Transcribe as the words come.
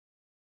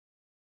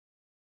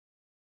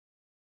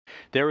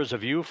There is a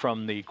view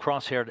from the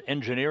cross-haired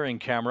engineering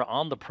camera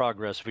on the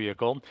Progress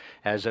vehicle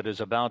as it is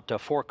about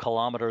 4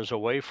 kilometers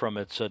away from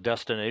its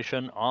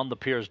destination on the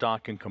Piers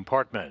docking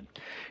compartment.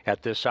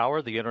 At this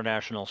hour, the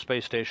International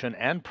Space Station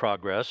and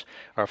Progress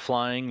are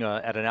flying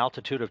at an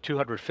altitude of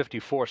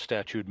 254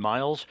 statute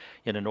miles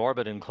in an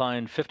orbit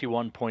inclined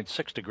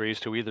 51.6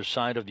 degrees to either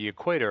side of the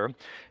equator,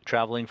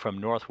 traveling from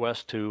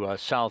northwest to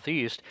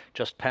southeast,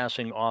 just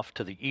passing off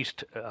to the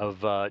east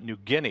of New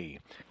Guinea.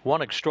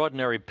 One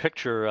extraordinary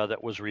picture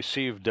that was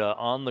received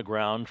on the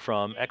ground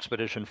from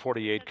Expedition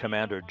 48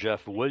 Commander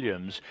Jeff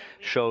Williams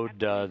showed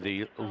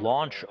the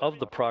launch of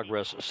the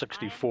Progress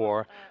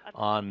 64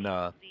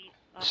 on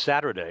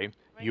Saturday,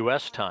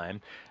 U.S.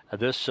 time.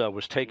 This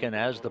was taken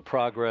as the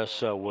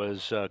Progress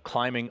was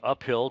climbing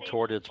uphill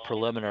toward its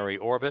preliminary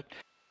orbit.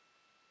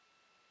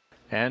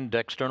 And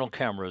external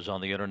cameras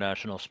on the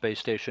International Space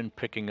Station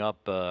picking up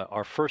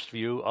our first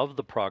view of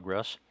the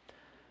Progress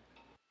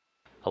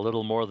a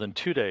little more than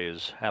 2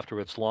 days after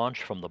its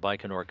launch from the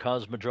Baikonur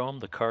Cosmodrome.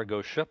 The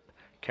cargo ship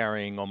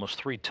carrying almost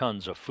 3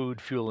 tons of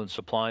food, fuel, and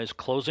supplies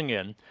closing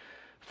in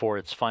for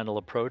its final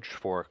approach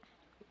for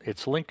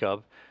its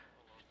link-up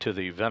to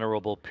the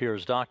venerable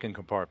Piers docking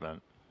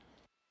compartment.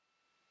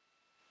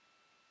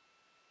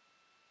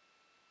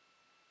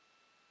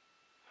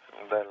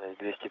 Дальность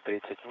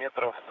 230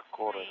 метров,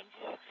 скорость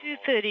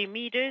 230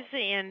 meters,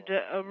 and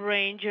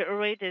range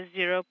rate is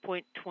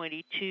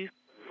 0.22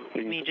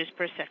 meters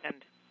per second.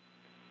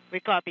 We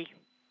copy.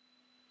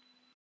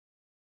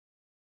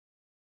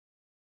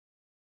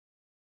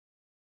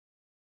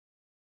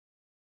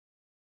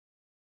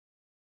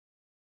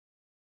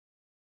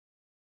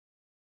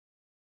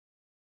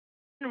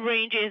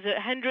 Range is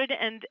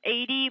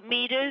 180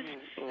 meters.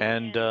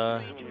 And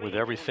with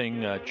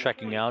everything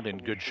checking out in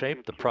good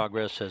shape, the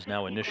Progress has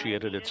now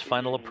initiated its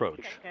final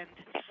approach.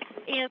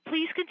 And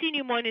please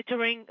continue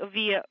monitoring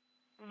via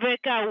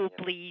VKU,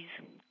 please.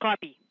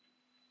 Copy.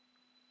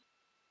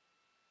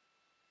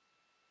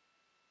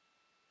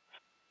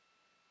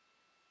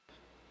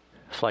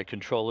 Flight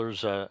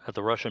controllers at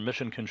the Russian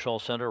Mission Control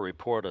Center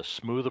report a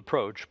smooth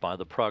approach by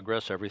the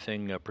Progress,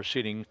 everything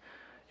proceeding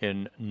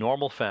in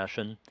normal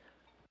fashion.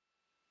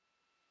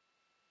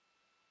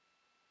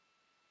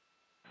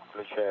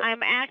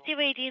 I'm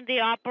activating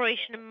the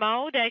operation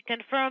mode. I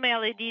confirm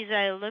LEDs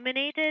are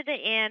illuminated,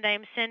 and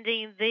I'm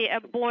sending the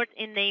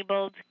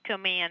abort-enabled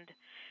command.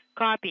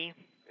 Copy.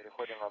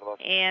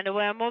 And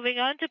we're moving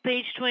on to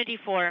page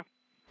 24.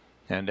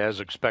 And as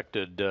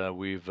expected,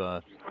 we've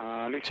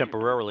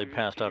temporarily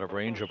passed out of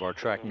range of our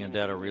tracking and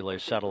data relay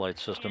satellite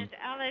system. And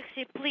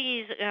Alexei,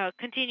 please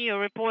continue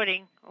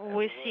reporting.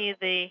 We see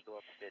the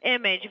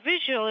image.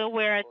 Visually,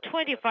 we're at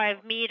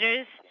 25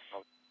 meters.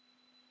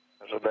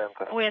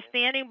 We're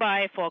standing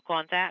by for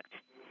contact.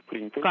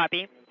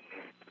 Copy.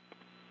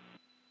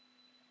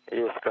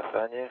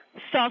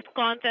 Soft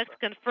contact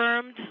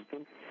confirmed.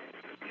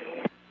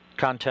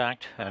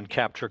 Contact and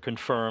capture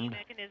confirmed.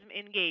 Mechanism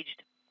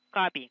engaged.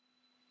 Copy.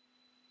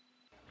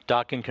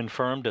 Docking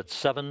confirmed at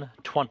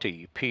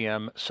 7:20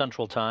 p.m.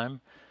 Central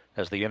Time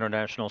as the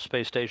International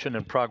Space Station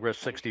and Progress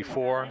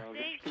 64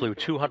 flew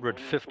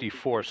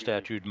 254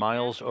 statute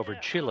miles over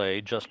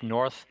Chile, just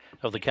north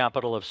of the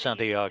capital of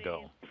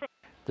Santiago.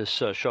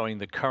 This showing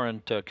the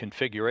current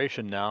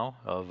configuration now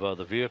of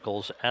the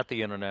vehicles at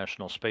the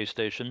International Space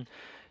Station.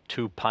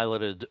 2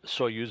 piloted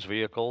Soyuz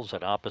vehicles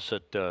at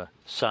opposite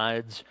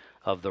sides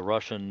of the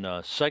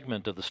Russian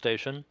segment of the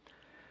station.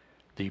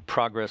 The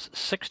Progress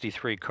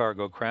 63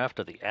 cargo craft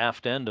at the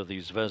aft end of the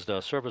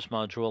Zvezda service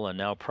module, and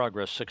now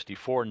Progress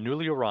 64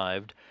 newly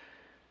arrived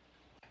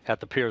at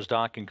the Piers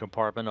docking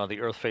compartment on the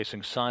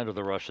Earth-facing side of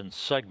the Russian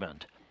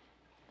segment.